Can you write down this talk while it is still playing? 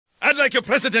like a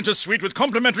presidential suite with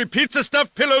complimentary pizza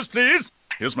stuffed pillows, please.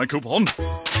 Here's my coupon.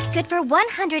 Good for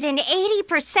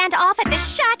 180% off at the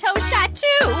Chateau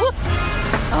Chateau.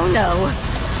 Oh, no.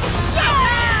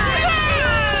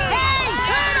 Hey,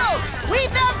 Colonel! We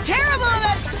felt terrible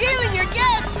about stealing your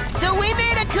guests, so we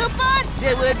made a coupon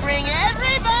that would bring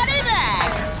everybody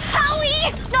back. Howie!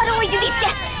 Not only do these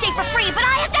guests stay for free, but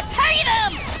I have to pay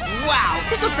them! Wow,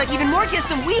 this looks like even more guests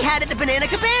than we had at the Banana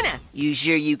Cabana. You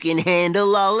sure you can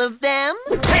handle all of them?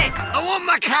 Hey, I want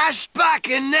my cash back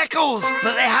in nickels,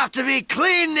 but they have to be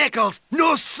clean nickels.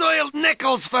 No soiled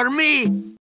nickels for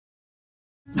me.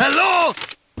 Hello?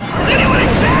 Is anyone in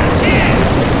chat?